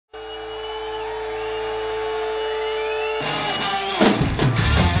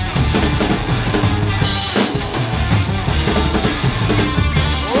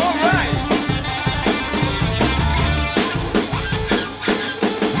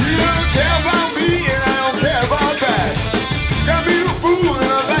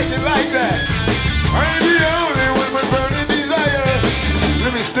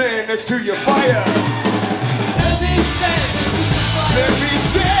to your fire. Let me stand Let me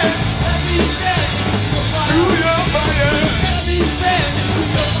stand to your fire. Let me stand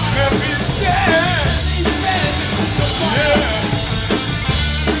Let me stand. Yeah.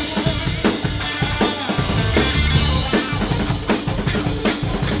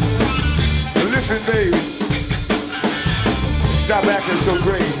 Listen, baby. Stop acting so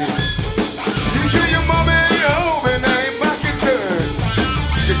crazy. You sure your mama ain't home and I ain't my concern.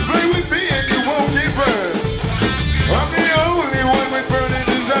 You play with me and you won't get burned. I'm the only one with burning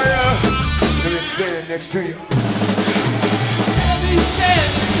desire. Let me stand next to you. Let me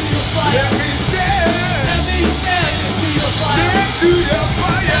stand Let me stand next to your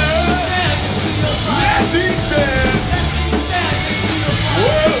fire. Let me stand.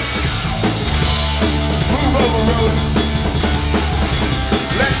 Whoa. Move over, Road.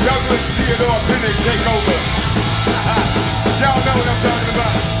 Let Douglas Theodore Pinnick take over. Y'all know what I'm talking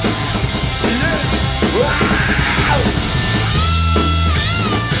about. Yeah. Wow.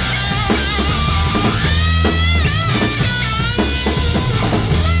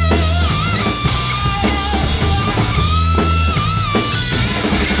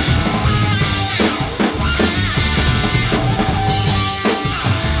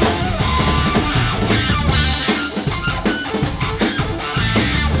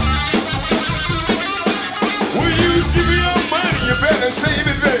 Save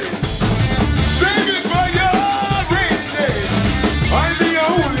it, baby. Save it for your rainy day. I'm the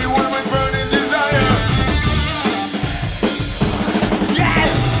only one with burning desire.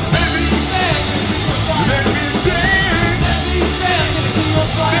 Yeah! Let me stand next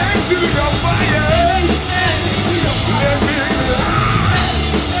to your fire. Let me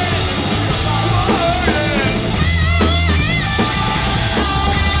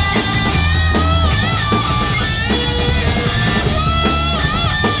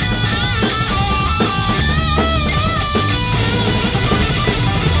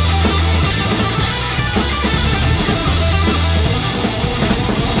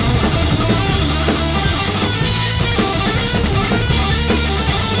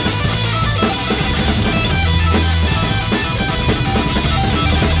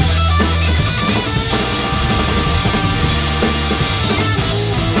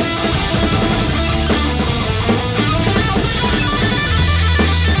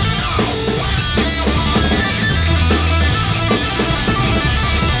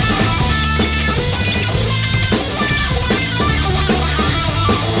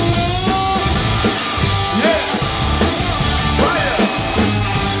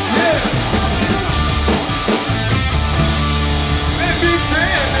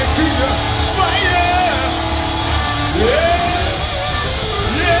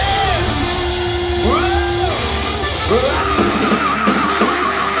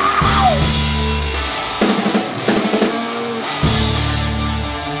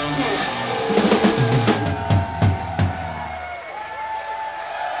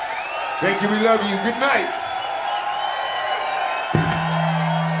Thank you, we love you. Good night.